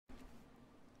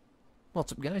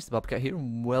What's up guys, the Bobcat here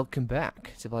and welcome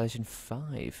back to Civilization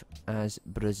 5 as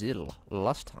Brazil.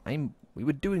 Last time we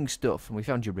were doing stuff and we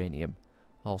found uranium.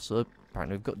 Also,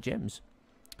 apparently we've got gems.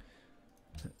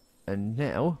 And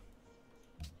now,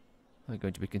 we're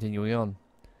going to be continuing on.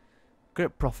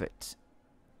 Great profit.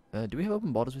 Do we have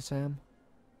open borders with Sam?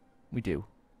 We do.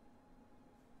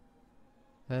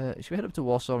 Should we head up to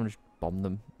Warsaw and just bomb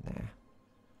them? Nah.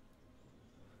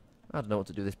 I don't know what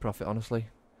to do with this profit, honestly.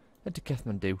 Head to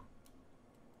Kathmandu.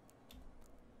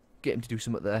 Get him to do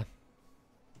something there.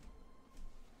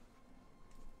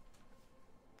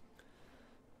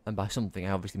 And by something, I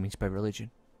obviously mean spread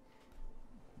religion.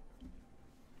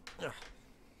 Try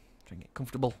and get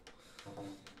comfortable.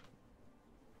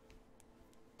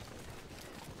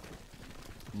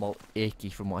 I'm all achy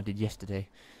from what I did yesterday.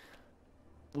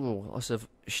 Oh, lots of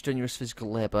strenuous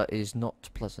physical labour is not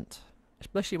pleasant.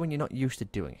 Especially when you're not used to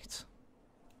doing it.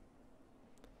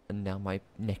 And now my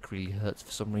neck really hurts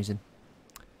for some reason.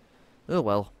 Oh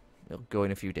well, it'll go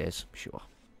in a few days, sure.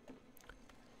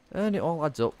 And it all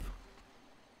adds up.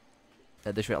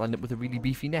 At this rate I'll end up with a really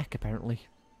beefy neck, apparently.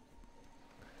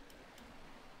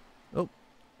 Oh.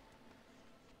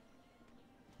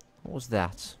 What was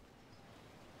that?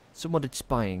 Someone did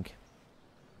spying.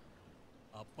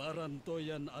 How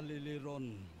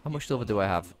much silver do I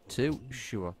have? 2?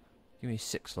 Sure. Give me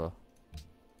 6 though.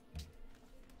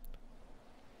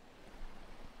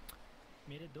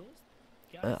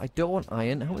 I don't want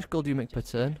iron. How much gold do you make per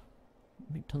turn? You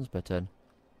make tons per turn.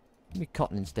 Give me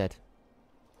cotton instead.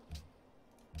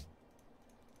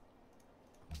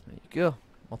 There you go.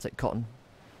 I'll take cotton.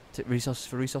 Take resources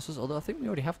for resources, although I think we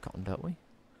already have cotton, don't we?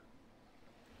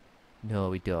 No,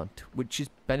 we don't. Which is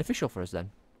beneficial for us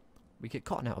then. We get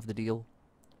cotton out of the deal.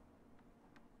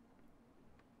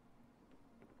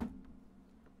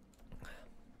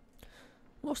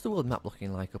 What's the world map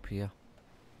looking like up here?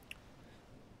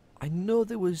 I know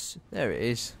there was... There it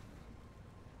is.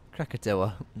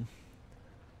 Krakatoa.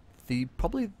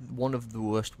 Probably one of the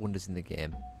worst wonders in the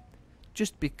game.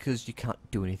 Just because you can't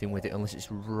do anything with it unless it's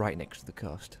right next to the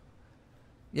coast.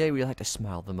 Yeah, we like to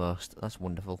smile the most. That's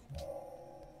wonderful.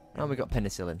 And we got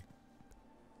penicillin.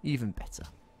 Even better.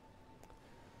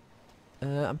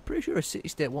 I'm pretty sure a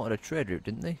city-state wanted a trade route,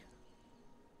 didn't they?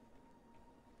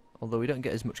 Although we don't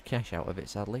get as much cash out of it,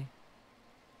 sadly.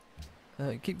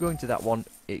 Keep going to that one.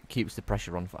 It keeps the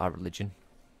pressure on for our religion.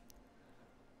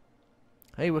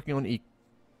 Hey, working on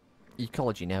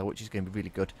ecology now, which is going to be really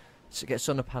good. So get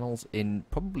solar panels in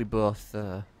probably both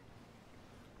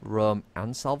Rome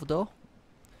and Salvador.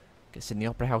 Get Sydney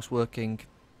Opera House working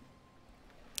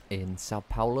in Sao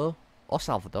Paulo or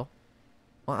Salvador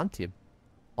or Antioch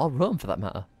or Rome for that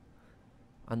matter.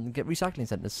 And get recycling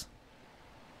centres.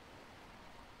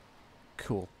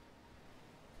 Cool.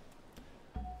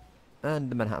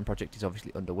 And the Manhattan Project is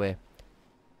obviously underway.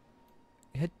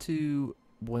 Head to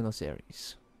Buenos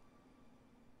Aires.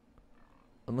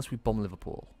 Unless we bomb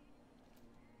Liverpool.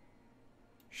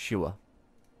 Sure.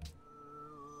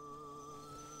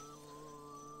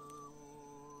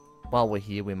 While we're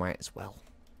here, we might as well.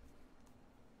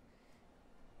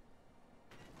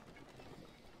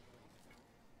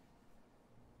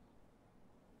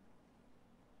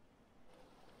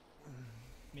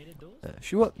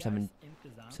 Sure,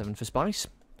 7 for spice.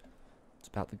 It's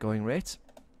about the going rate.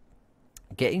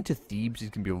 Getting to Thebes is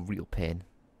going to be a real pain.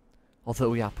 Although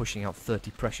we are pushing out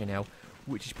 30 pressure now,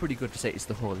 which is pretty good to say it's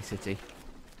the holy city.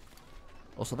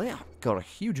 Also, they have got a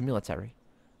huge military.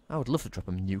 I would love to drop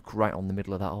a nuke right on the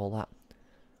middle of that, all that.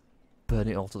 Burn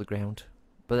it all to the ground.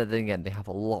 But then again, they have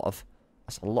a lot of...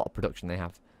 That's a lot of production they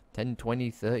have. 10,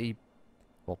 20, 30...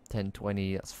 Well, 10,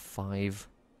 20, that's 5...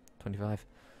 25...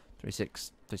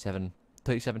 36, 37,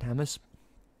 37 hammers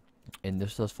in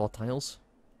those 4 tiles.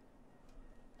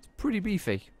 It's pretty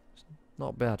beefy. It's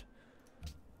not bad.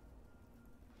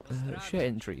 Share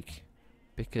intrigue,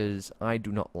 because I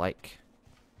do not like.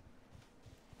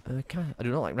 I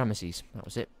do not like Ramesses. That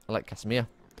was it. I like Casimir.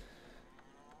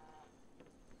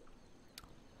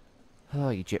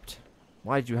 Oh, Egypt!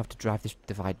 Why did you have to drive this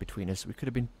divide between us? We could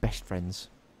have been best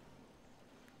friends.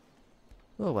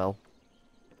 Oh well.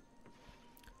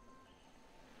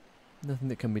 Nothing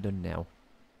that can be done now.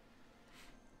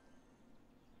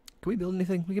 Can we build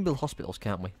anything? We can build hospitals,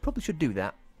 can't we? Probably should do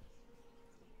that.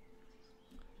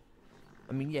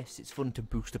 I mean, yes, it's fun to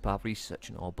boost up our research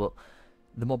and all, but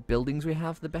the more buildings we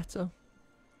have, the better.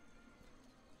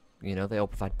 You know, they all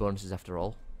provide bonuses after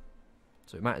all.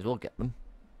 So we might as well get them.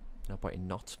 No point in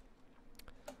not.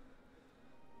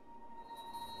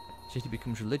 City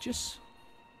becomes religious.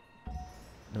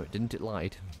 No, it didn't, it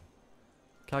lied.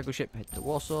 Cargo ship, head to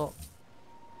Warsaw.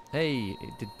 Hey,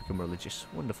 it did become religious.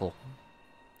 Wonderful.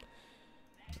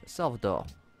 Salvador,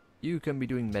 you can be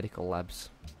doing medical labs.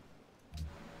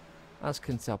 As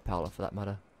can Sao Paulo, for that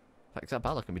matter. In fact, Sao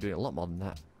Paulo can be doing a lot more than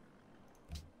that.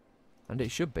 And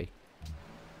it should be.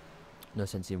 No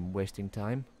sense in wasting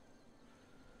time.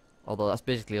 Although that's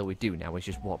basically all we do now, is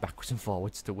just walk backwards and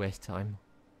forwards to waste time.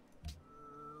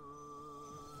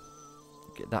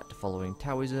 Get that to following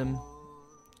Taoism.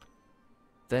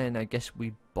 Then I guess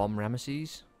we bomb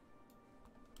Ramesses.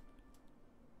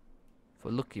 If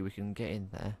we're lucky, we can get in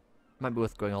there. Might be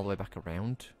worth going all the way back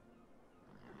around.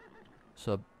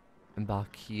 So,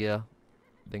 embark here,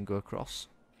 then go across.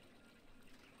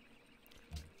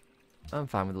 I'm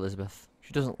fine with Elizabeth.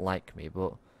 She doesn't like me,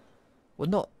 but we're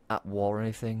not at war or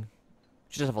anything.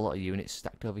 She does have a lot of units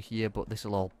stacked over here, but this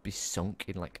will all be sunk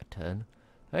in like a turn.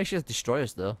 Hey, she has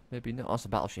destroyers though. Maybe not. Oh, it's a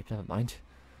battleship, never mind.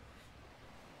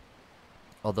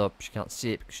 Although she can't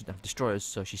see it because she doesn't have destroyers,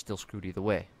 so she's still screwed either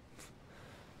way.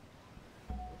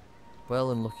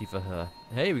 Well and lucky for her.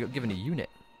 Hey, we got given a unit.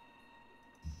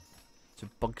 It's a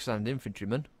bog standard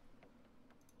infantryman.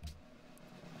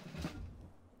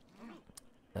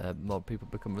 More people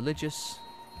become religious.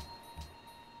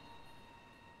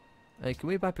 Hey, can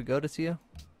we buy pagodas here?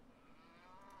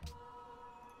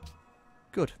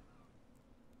 Good.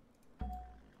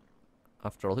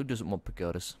 After all, who doesn't want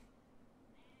pagodas?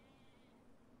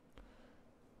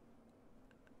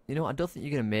 You know, I don't think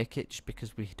you're going to make it just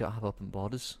because we don't have open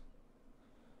borders.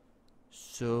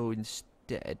 So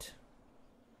instead,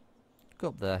 go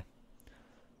up there.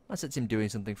 That sets him doing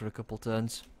something for a couple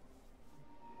turns.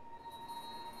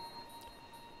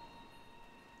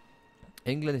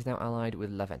 England is now allied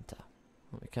with La Venta.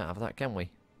 Well, we can't have that, can we?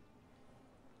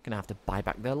 Gonna have to buy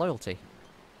back their loyalty.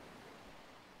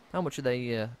 How much are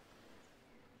they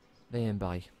in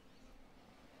by?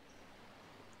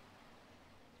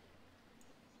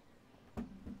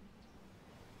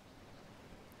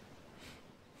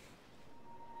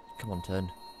 Come on, turn.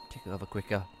 Take it over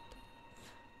quicker.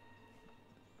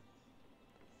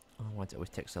 Oh, why does it always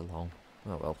take so long?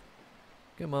 Oh well.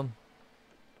 Come on.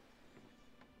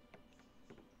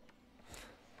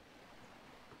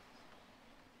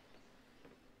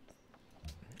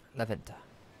 La Venta.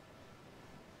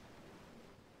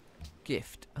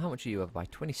 Gift. How much are you over by?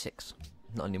 26.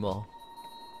 Not anymore.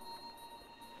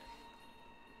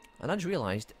 And I just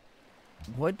realised,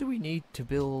 why do we need to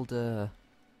build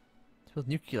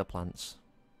nuclear plants?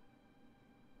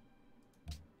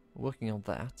 We're working on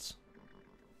that.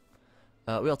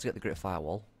 We ought to get the Great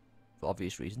Firewall, for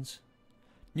obvious reasons.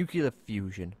 Nuclear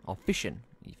fusion, or fission,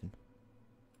 even.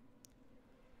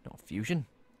 Not fusion,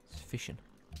 it's fission.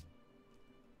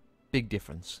 Big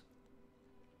difference.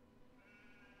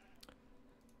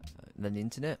 Then the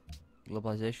internet,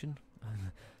 globalization,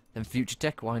 then future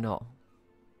tech. Why not?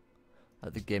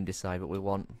 Let the game decide what we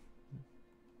want.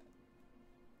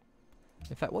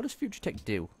 In fact, what does future tech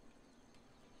do?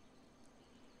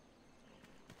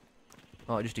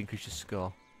 Oh, it just increases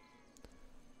score.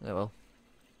 Oh well.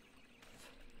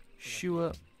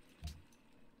 Sure.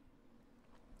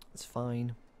 That's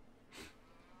fine.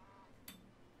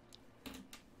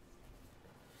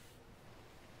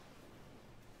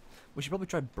 We should probably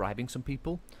try bribing some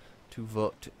people to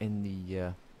vote in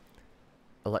the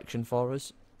election for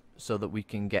us, so that we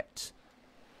can get...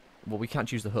 Well, we can't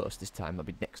choose the host this time, that'll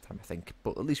be next time I think,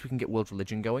 but at least we can get world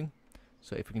religion going.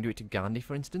 So if we can do it to Gandhi,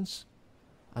 for instance,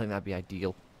 I think that'd be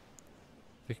ideal.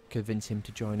 If we could convince him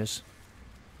to join us.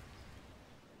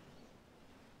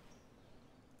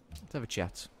 Let's have a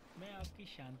chat.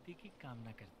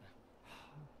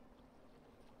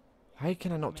 Why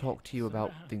can I not talk to you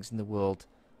about things in the world?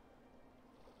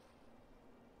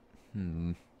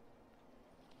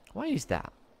 Why is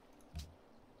that?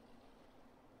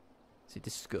 Is it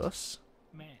discuss?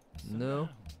 No.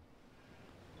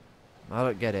 I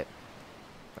don't get it.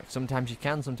 In fact, sometimes you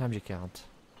can, sometimes you can't.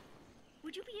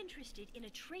 Would you be interested in a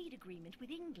trade agreement with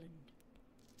England?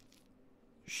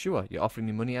 Sure, you're offering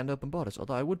me money and open borders,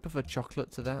 although I would prefer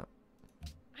chocolate to that.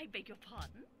 I beg your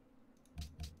pardon?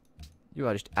 You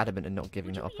are just adamant in not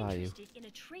giving it up, are you? Would you be interested in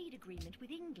a trade agreement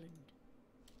with England?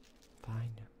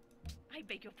 Fine. I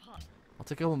beg your pardon? I'll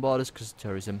take open borders because of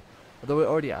tourism, although we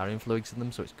already are influencing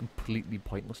them, so it's completely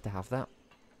pointless to have that.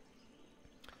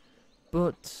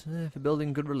 But for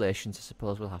building good relations, I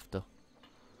suppose we'll have to.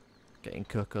 Getting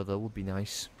cocoa though would be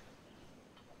nice.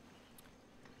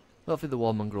 Hopefully the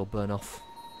warmonger will burn off.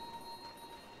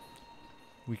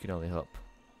 We can only hope.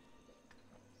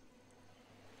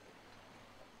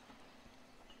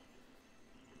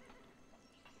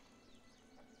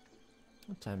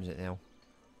 What time is it now?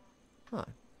 Ah,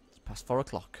 it's past 4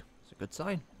 o'clock. It's a good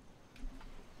sign.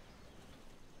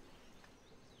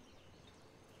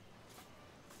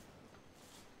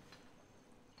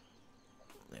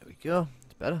 go.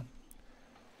 It's better.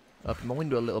 Open my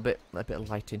window a little bit. Let a bit of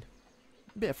light in.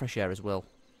 A bit of fresh air as well.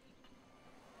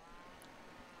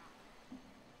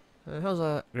 How's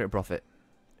our great prophet?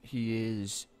 He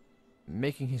is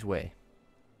making his way.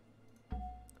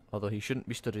 Although he shouldn't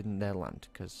be stood in their land,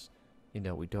 because, you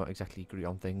know, we don't exactly agree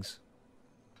on things.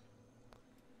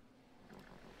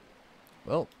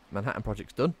 Well, Manhattan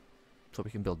Project's done. So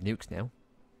we can build nukes now.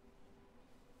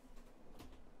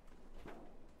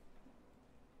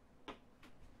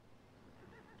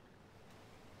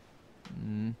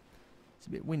 It's a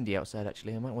bit windy outside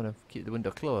actually. I might want to keep the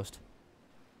window closed.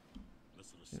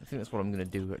 I think that's what I'm going to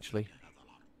do actually.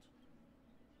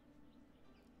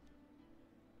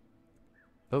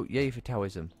 Oh, yay for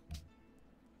Taoism.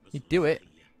 He'd do it.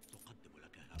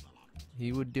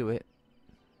 He would do it.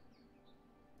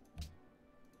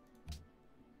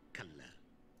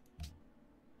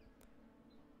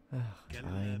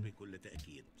 Fine.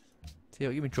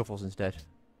 See, give me truffles instead.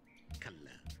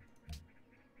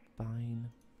 Fine.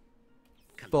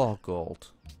 4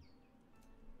 gold.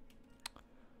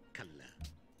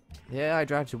 Yeah, I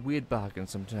drive to weird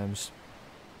bargains sometimes.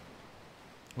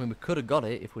 I mean, we could have got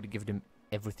it if we'd have given him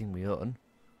everything we own.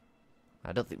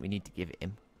 I don't think we need to give it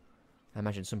him. I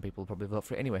imagine some people will probably vote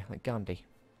for it anyway, like Gandhi.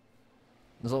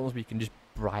 As long as we can just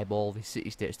bribe all the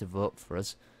city-states to vote for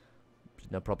us,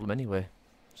 there's no problem anyway.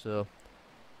 So,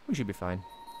 we should be fine.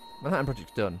 Manhattan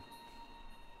Project's done.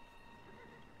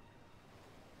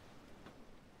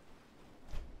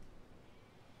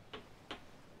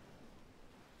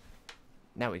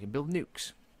 Now we can build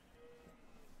nukes.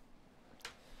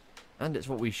 And it's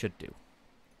what we should do.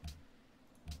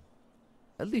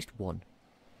 At least one.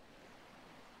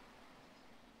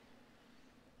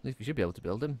 At least we should be able to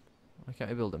build him. Why can't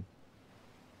we build him?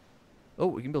 Oh,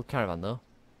 we can build caravan though.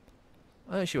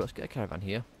 Sure, let's get a caravan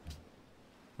here.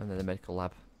 And then the medical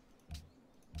lab.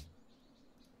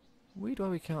 Weird why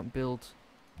we can't build...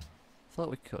 Thought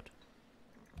we could.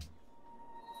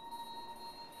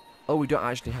 Oh, we don't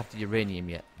actually have the uranium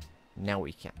yet. Now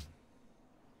we can.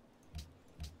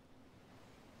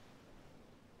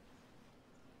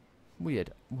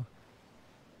 Weird.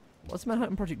 What's the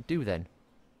Manhattan Project do then?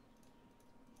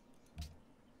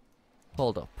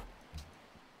 Hold up.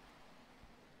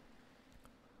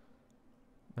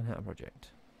 Manhattan Project.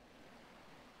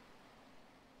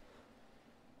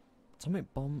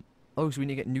 Atomic bomb. Oh, so we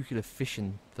need to get nuclear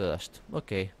fission first.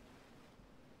 Okay.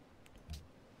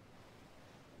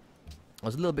 I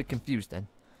was a little bit confused then.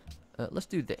 Let's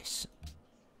do this.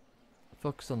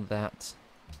 Focus on that.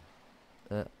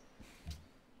 Yeah,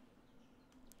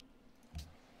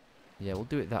 we'll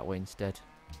do it that way instead.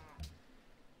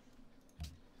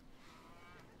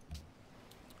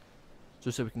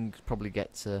 Just so we can probably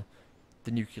get the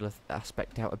nuclear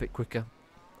aspect out a bit quicker.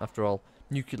 After all,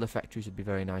 nuclear factories would be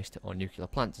very nice to, or nuclear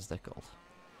plants as they're called.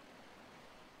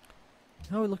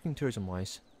 How are we looking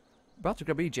tourism-wise? About to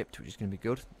grab Egypt, which is going to be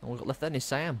good. All we've got left then is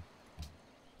Siam.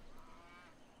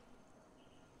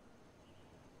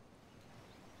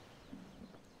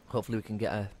 Hopefully we can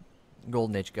get a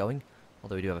golden age going.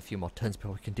 Although we do have a few more turns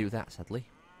before we can do that, sadly.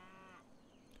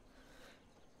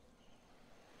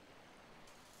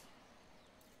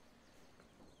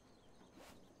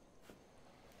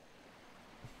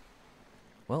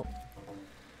 Well,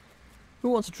 who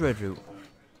wants a trade route?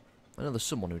 I know there's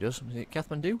someone who does. Is it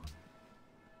Kathmandu?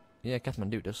 Yeah,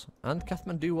 Kathmandu does. And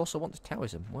Kathmandu also wants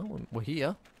Taoism. Well, we're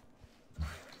here.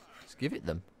 Let's give it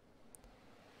them.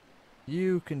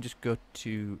 You can just go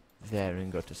to there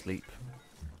and go to sleep.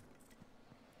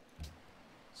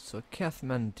 So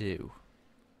Kathmandu.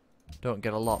 Don't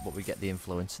get a lot, but we get the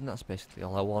influence, and that's basically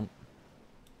all I want.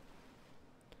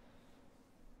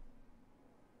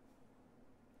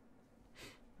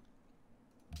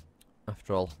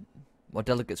 After all, more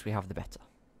delegates we have, the better.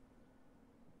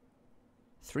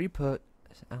 3 per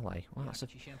ally. Wow, that's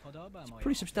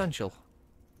pretty substantial.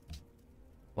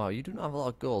 Wow, you don't have a lot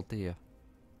of gold, do you?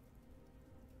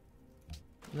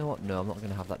 You know what? No, I'm not going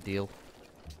to have that deal.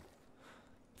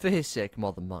 For his sake,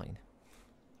 more than mine.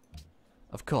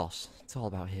 Of course, it's all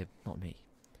about him, not me.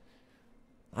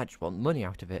 I just want money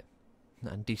out of it.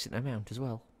 And a decent amount as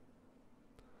well.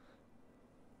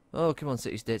 Oh, come on,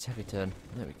 city-states, heavy turn.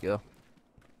 There we go.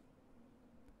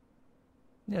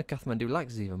 Yeah, Kathmandu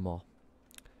likes us even more.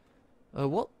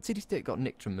 What city-state got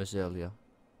nicked from us earlier?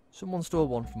 Someone stole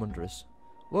one from under us.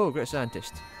 Whoa, great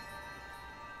scientist.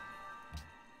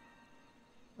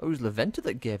 Oh, it was Leventa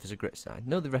that gave us a great sign.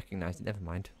 No, they recognised it, never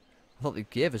mind. I thought they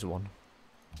gave us one.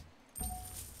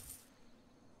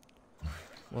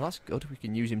 Well, that's good. We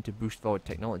can use him to boost forward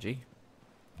technology.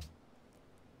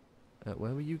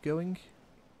 Where were you going?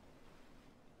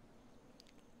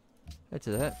 Head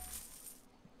to there.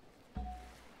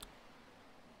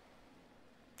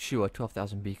 Sure,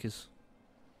 12,000 beakers.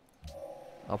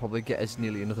 I'll probably get us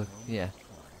nearly another... Yeah.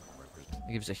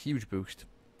 It gives us a huge boost.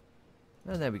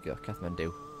 And there we go,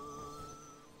 Kathmandu.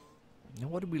 Now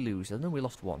what did we lose? I know we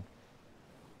lost one.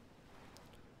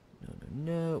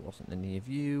 No, it wasn't any of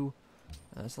you.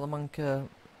 Salamanca.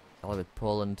 I'll with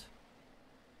Poland.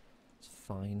 It's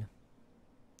fine.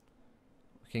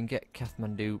 We can get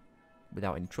Kathmandu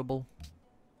without any trouble.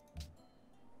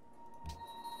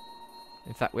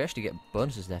 In fact, we actually get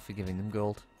bonuses there for giving them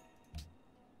gold.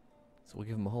 So we'll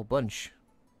give them a whole bunch.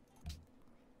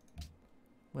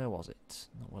 Where was it?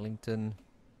 Not Wellington.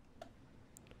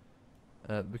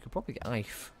 We could probably get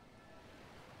Ife.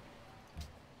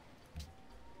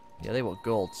 Yeah, they want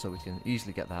gold, so we can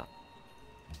easily get that.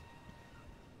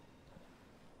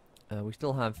 We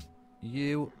still have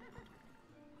you.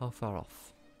 How far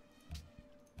off?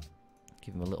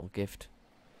 Give him a little gift.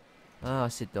 Ah,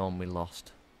 Sidon, we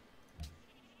lost.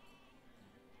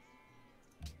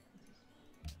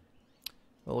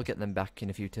 Well, we'll get them back in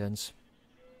a few turns.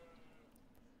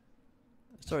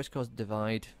 Sorry, it's caused a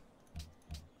divide.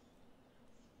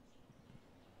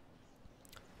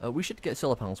 We should get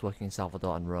solar panels working in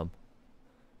Salvador and Rome.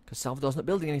 Because Salvador's not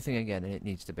building anything again, and it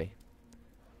needs to be.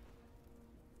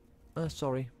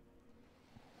 Sorry.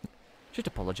 Should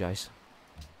apologise.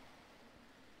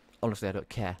 Honestly, I don't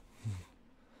care.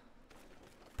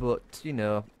 But, you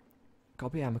know,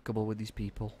 gotta be amicable with these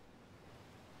people.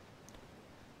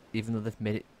 Even though they've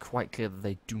made it quite clear that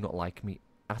they do not like me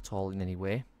at all in any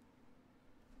way.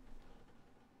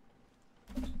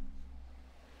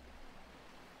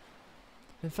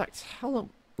 In fact, how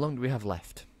long do we have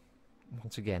left?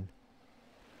 Once again.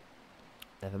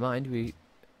 Never mind, we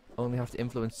only have to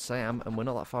influence Siam and we're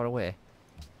not that far away.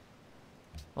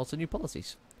 Also new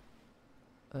policies.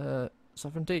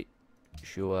 Sovereignty?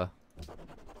 Sure.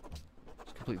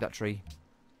 Let's complete that tree.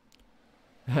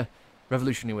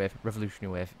 Revolutionary wave,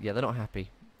 revolutionary wave. Yeah, they're not happy.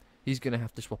 He's going to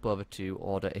have to swap over to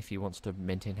order if he wants to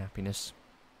maintain happiness.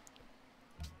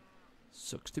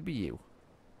 Sucks to be you.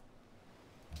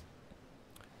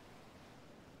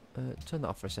 Turn that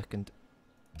off for a second.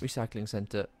 Recycling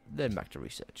centre, then back to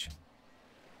research.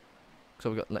 So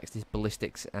we've got next is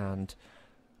ballistics, and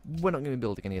we're not going to be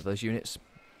building any of those units.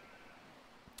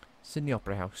 Sydney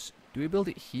Opera House. Do we build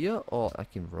it here or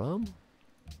like in Rome?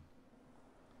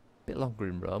 Bit longer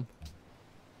in Rome.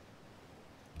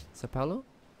 Sao Paulo?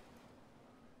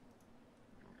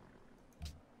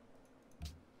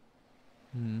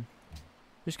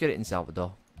 Just get it in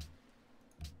Salvador.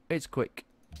 It's quick.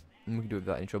 And we can do it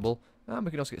without any trouble. And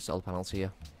we can also get solar panels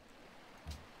here.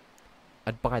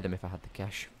 I'd buy them if I had the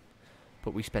cash.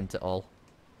 But we spent it all.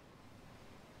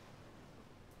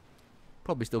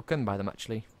 Probably still can buy them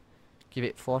actually. Give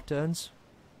it 4 turns.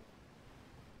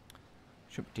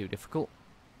 Shouldn't be too difficult.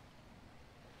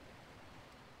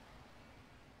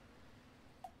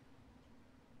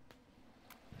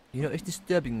 You know, it's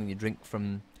disturbing when you drink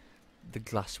from the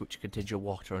glass which contains your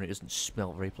water and it doesn't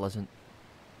smell very pleasant.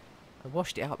 I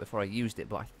washed it out before I used it,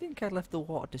 but I think I left the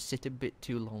water to sit a bit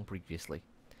too long previously.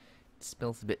 It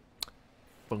smells a bit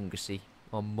fungusy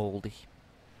or mouldy.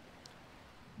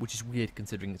 Which is weird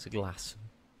considering it's a glass.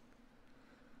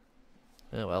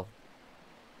 Oh well.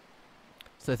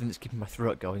 It's the thing that's keeping my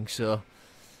throat going, so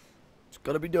it's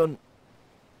gotta be done.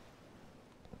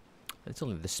 It's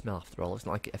only the smell after all, it's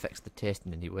not like it affects the taste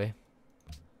in any way.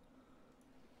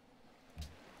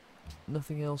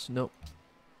 Nothing else? Nope.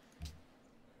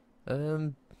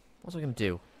 What's I gonna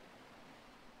do?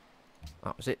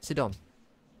 That was it. Sit on.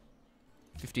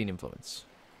 15 influence.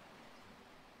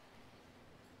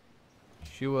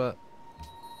 Sure.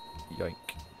 Yoink.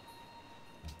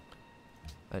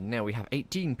 And now we have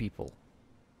 18 people.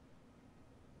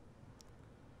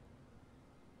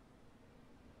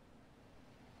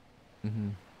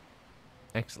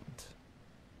 Excellent.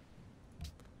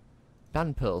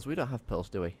 Ban pearls. We don't have pearls,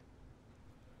 do we?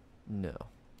 No.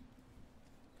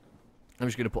 I'm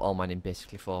just going to put all mine in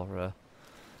basically for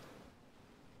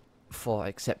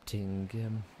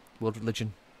accepting world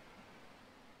religion.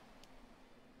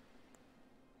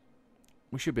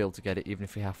 We should be able to get it even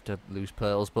if we have to lose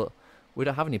pearls, but we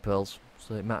don't have any pearls,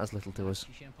 so it matters little to us.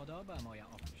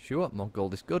 Sure, more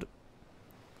gold is good.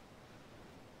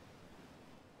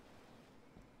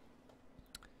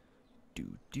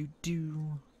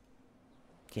 Do.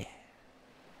 Yeah.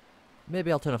 Maybe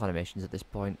I'll turn off animations at this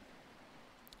point.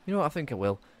 You know what, I think I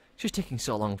will. It's just taking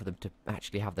so long for them to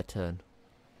actually have their turn.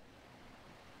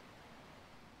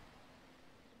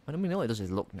 I mean, all it does is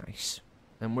look nice.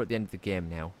 And we're at the end of the game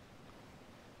now.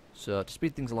 So, to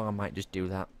speed things along, I might just do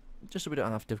that. Just so we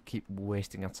don't have to keep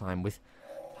wasting our time with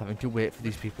having to wait for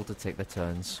these people to take their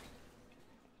turns.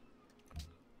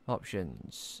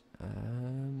 Options.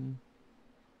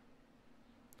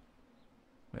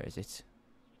 Where is it?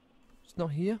 It's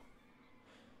not here.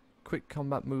 Quick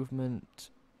combat movement.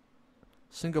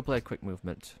 Single player quick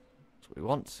movement. That's what we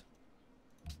want.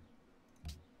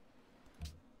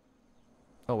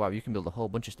 Oh wow, you can build a whole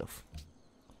bunch of stuff.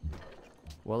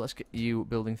 Well, let's get you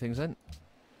building things then.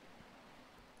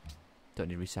 Don't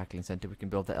need a recycling centre, we can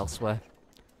build that elsewhere.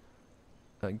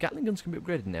 Gatling guns can be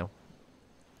upgraded now.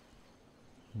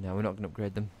 No, we're not going to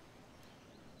upgrade them.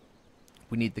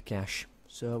 We need the cash,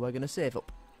 so we're going to save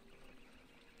up.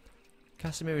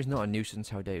 Casimir is not a nuisance,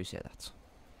 how dare you say that?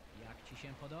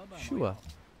 Sure.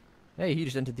 Hey, he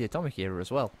just entered the atomic era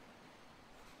as well.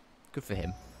 Good for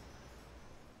him.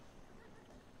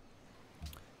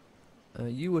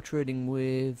 You were trading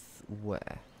with...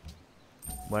 where?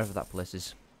 Wherever that place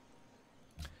is.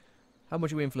 How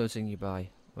much are we influencing you by?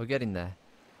 We're getting there.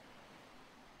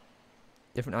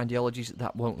 Different ideologies,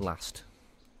 that won't last.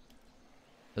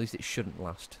 At least it shouldn't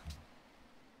last.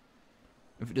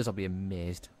 If it does, I'll be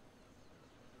amazed.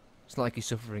 It's not like he's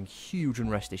suffering huge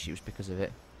unrest issues because of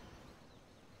it.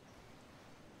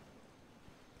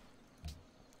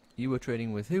 You were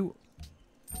trading with who?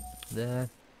 There.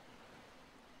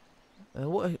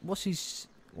 What's his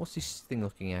thing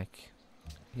looking like?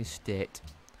 His state.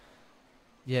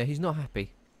 Yeah, he's not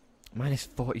happy. Minus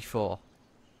 44.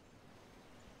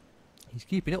 He's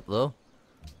keeping up though.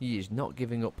 He is not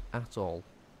giving up at all.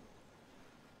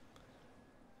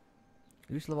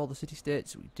 Do we still have all the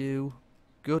city-states? We do.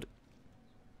 Good.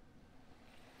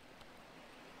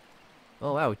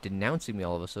 Oh wow, denouncing me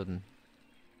all of a sudden.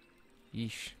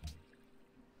 Yeesh.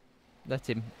 Let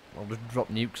him. I'll just drop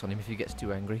nukes on him if he gets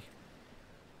too angry.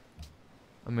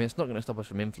 I mean, it's not going to stop us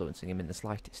from influencing him in the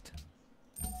slightest.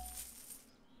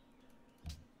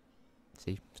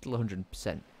 See, still 100%.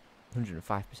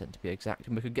 105% to be exact.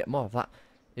 And we could get more of that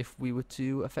if we were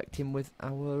to affect him with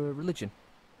our religion.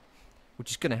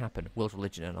 Which is going to happen. World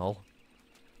religion and all.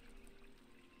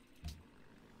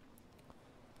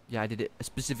 Yeah, I did it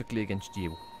specifically against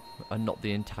you. And not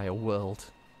the entire world.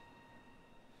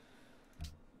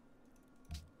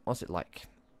 What's it like?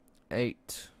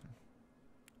 8...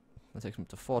 That takes them up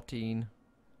to 14,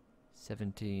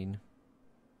 17.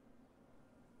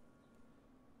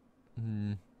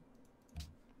 Can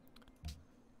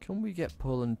we get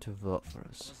Poland to vote for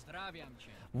us?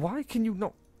 Why can you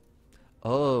not?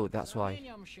 Oh, that's why.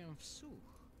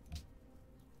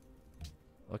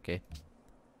 Okay.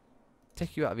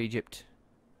 Take you out of Egypt.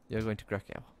 You're going to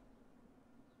Krakow.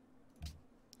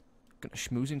 Gonna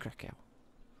schmooze in Krakow.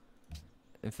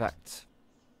 In fact...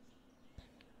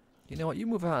 You know what, you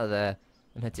move out of there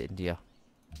and head to India.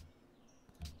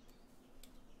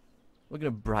 We're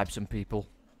going to bribe some people.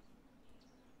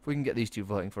 If we can get these two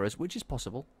voting for us, which is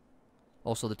possible.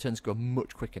 Also, the turns go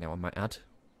much quicker now, I might add.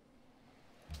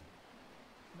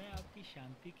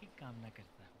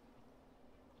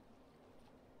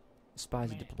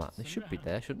 Spies and diplomat, they should be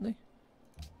there, shouldn't they?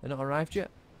 They're not arrived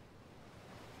yet?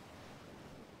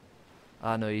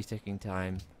 Ah no, he's taking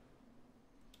time.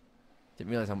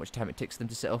 Didn't realise how much time it takes them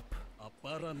to set up.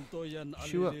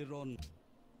 Sure. I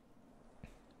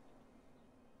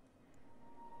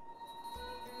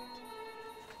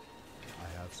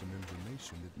have some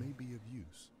information that may be of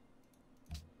use.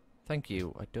 Thank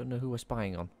you. I don't know who we're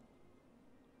spying on.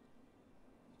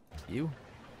 You?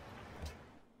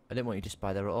 I didn't want you to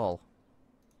spy there at all.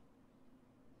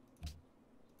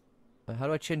 How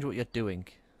do I change what you're doing?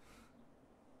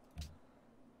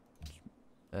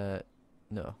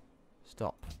 No.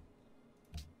 Stop.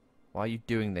 Why are you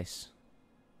doing this?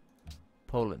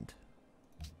 Poland.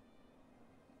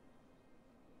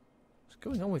 What's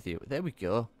going on with you? There we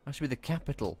go. That should be the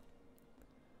capital.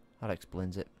 That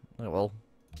explains it. Oh well.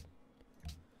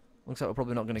 Looks like we're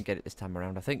probably not going to get it this time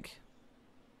around, I think.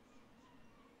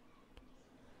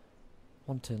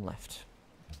 One turn left.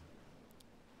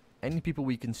 Any people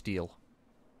we can steal.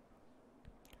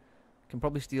 Can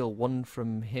probably steal one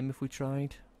from him if we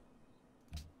tried.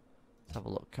 Let's have a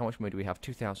look. How much money do we have?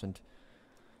 2,000.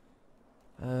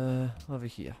 Over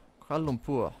here. Kuala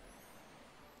Lumpur.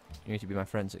 You need to be my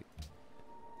friends.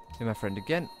 Be my friend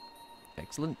again.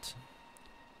 Excellent.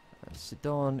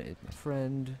 Sidon is my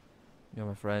friend. You're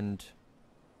my friend.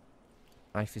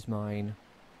 Ife is mine.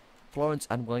 Florence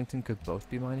and Wellington could both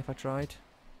be mine if I tried.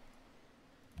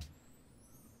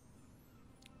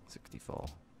 64.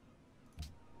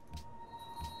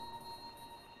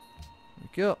 There we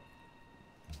go.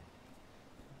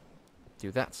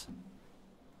 Do that.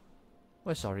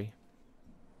 We're sorry.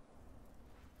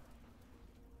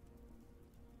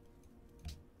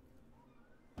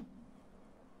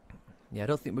 Yeah, I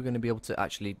don't think we're going to be able to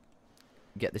actually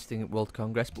get this thing at World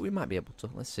Congress, but we might be able to.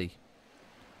 Let's see.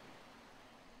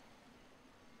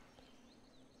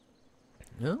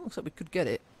 No, looks like we could get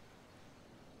it.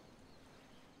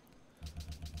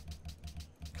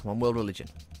 Come on, World Religion.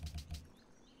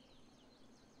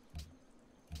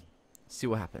 See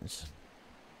what happens.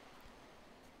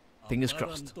 Fingers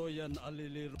crossed.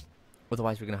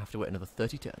 Otherwise, we're going to have to wait another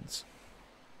 30 turns.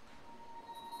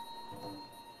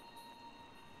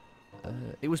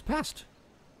 It was passed.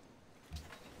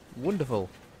 Wonderful.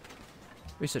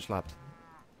 Research lab.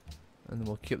 And then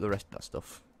we'll keep the rest of that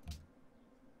stuff.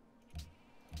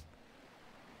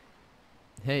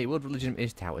 Hey, world religion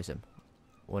is Taoism.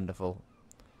 Wonderful.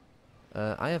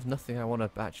 I have nothing I want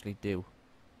to actually do.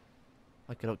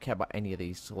 Like, I don't care about any of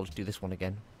these, so we'll just do this one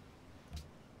again.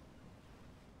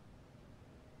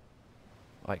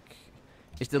 Like,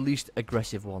 it's the least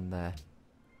aggressive one there.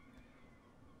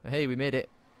 Hey, we made it.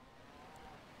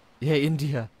 Yeah,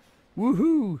 India.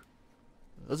 Woohoo!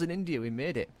 Us in India, we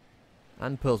made it.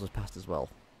 And Pearls was passed as well.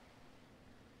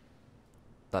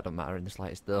 That don't matter in the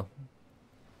slightest, though.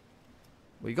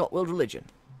 We got world religion.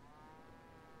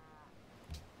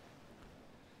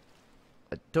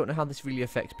 I don't know how this really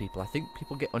affects people. I think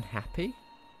people get unhappy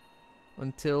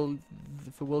until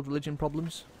for world religion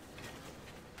problems.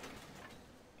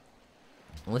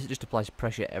 Unless it just applies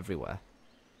pressure everywhere.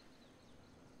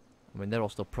 I mean, they're all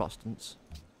still Protestants.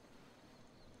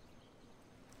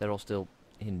 They're all still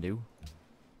Hindu.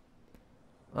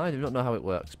 I do not know how it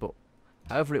works, but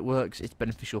however it works, it's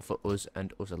beneficial for us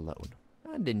and us alone.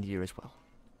 And India as well.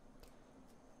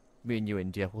 Me and you,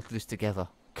 India, we'll do this together.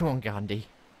 Come on, Gandhi.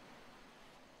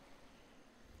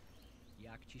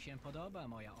 Jak ci się podoba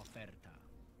moja oferta?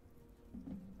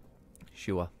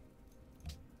 Sure.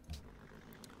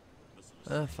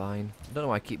 Fine. I don't know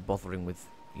why I keep bothering with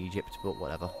Egypt, but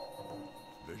whatever.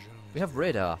 We have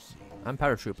radar, and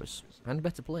paratroopers, and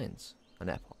better planes, and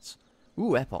airports.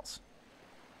 Ooh, airports.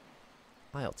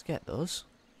 I ought to get those.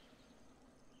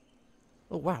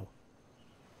 Oh, wow.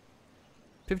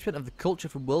 50% of the culture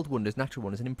from world wonders, natural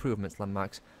wonders, and improvements,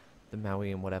 landmarks, the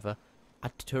Maui and whatever,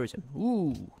 add to tourism.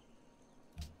 Ooh.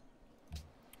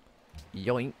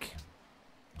 Yoink.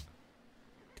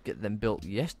 To get them built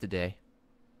yesterday.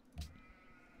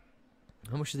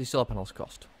 How much do these solar panels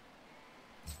cost?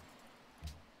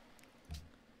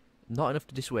 Not enough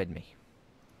to dissuade me.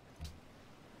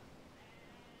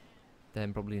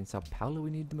 Then probably in Sao Paulo we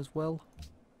need them as well.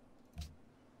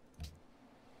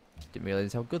 Didn't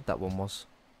realise how good that one was.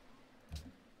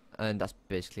 And that's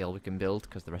basically all we can build,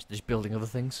 because the rest are just building other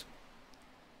things.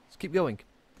 Let's keep going.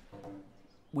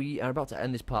 We are about to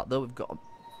end this part though. We've got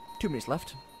 2 minutes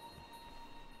left.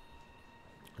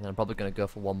 And I'm probably going to go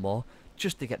for one more,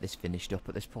 just to get this finished up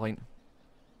at this point.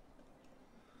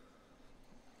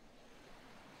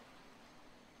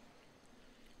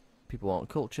 People want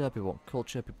culture, people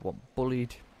want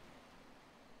bullied.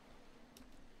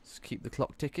 Let's keep the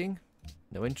clock ticking.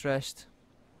 No interest.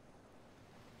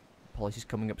 Policy's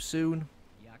coming up soon.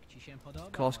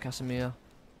 Of course, Casimir.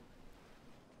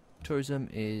 Tourism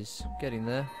is getting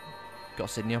there. Got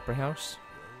Sydney Opera House,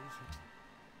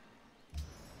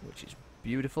 which is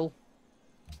beautiful.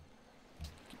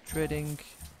 Keep trading.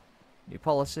 New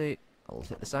policy. I'll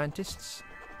hit the scientists.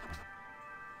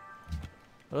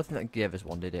 I don't think that gave us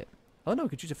one, did it? Oh no, we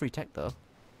could choose a free tech though.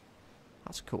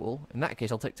 That's cool. In that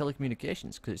case, I'll take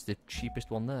telecommunications because it's the cheapest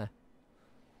one there.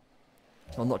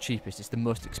 Well, not cheapest, it's the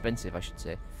most expensive, I should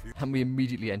say. And we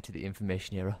immediately enter the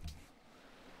information era.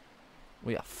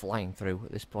 We are flying through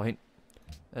at this point.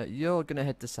 You're going to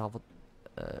head to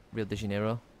Rio de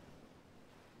Janeiro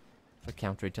for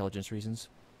counterintelligence reasons.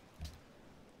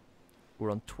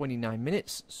 We're on 29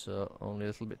 minutes, so only a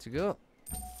little bit to go.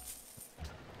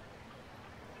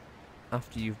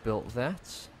 After you've built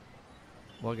that,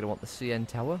 we're going to want the CN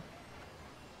Tower.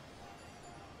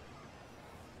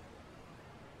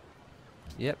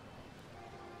 Yep.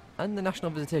 And the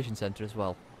National Visitation Centre as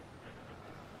well.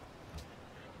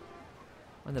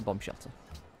 And the bomb shelter.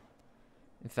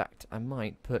 In fact, I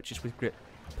might purchase with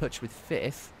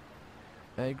faith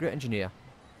a great engineer.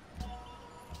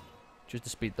 Just to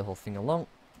speed the whole thing along.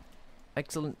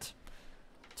 Excellent.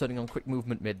 Turning on quick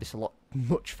movement made this a lot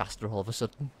much faster all of a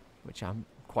sudden, which I'm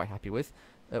quite happy with.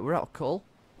 We're out of coal.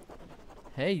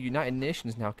 Hey, United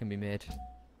Nations now can be made.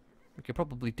 We could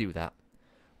probably do that.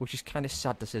 Which is kind of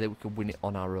sad to say that we could win it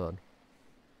on our own.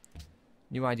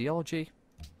 New ideology.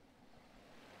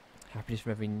 Happiness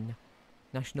from every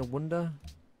national wonder.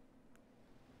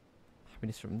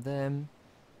 Happiness from them.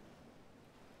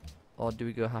 Or do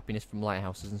we go happiness from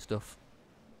lighthouses and stuff?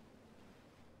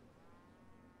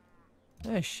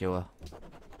 Sure.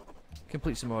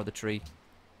 Complete some more of the tree.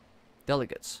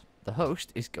 Delegates. The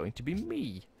host is going to be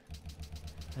me.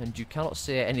 And you cannot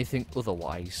say anything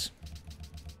otherwise.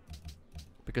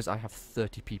 Because I have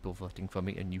 30 people voting for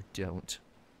me and you don't.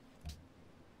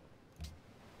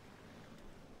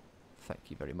 Thank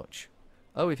you very much.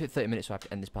 Oh, we've hit 30 minutes, so I have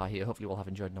to end this part here. Hopefully you all have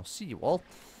enjoyed, and I'll see you all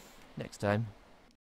next time.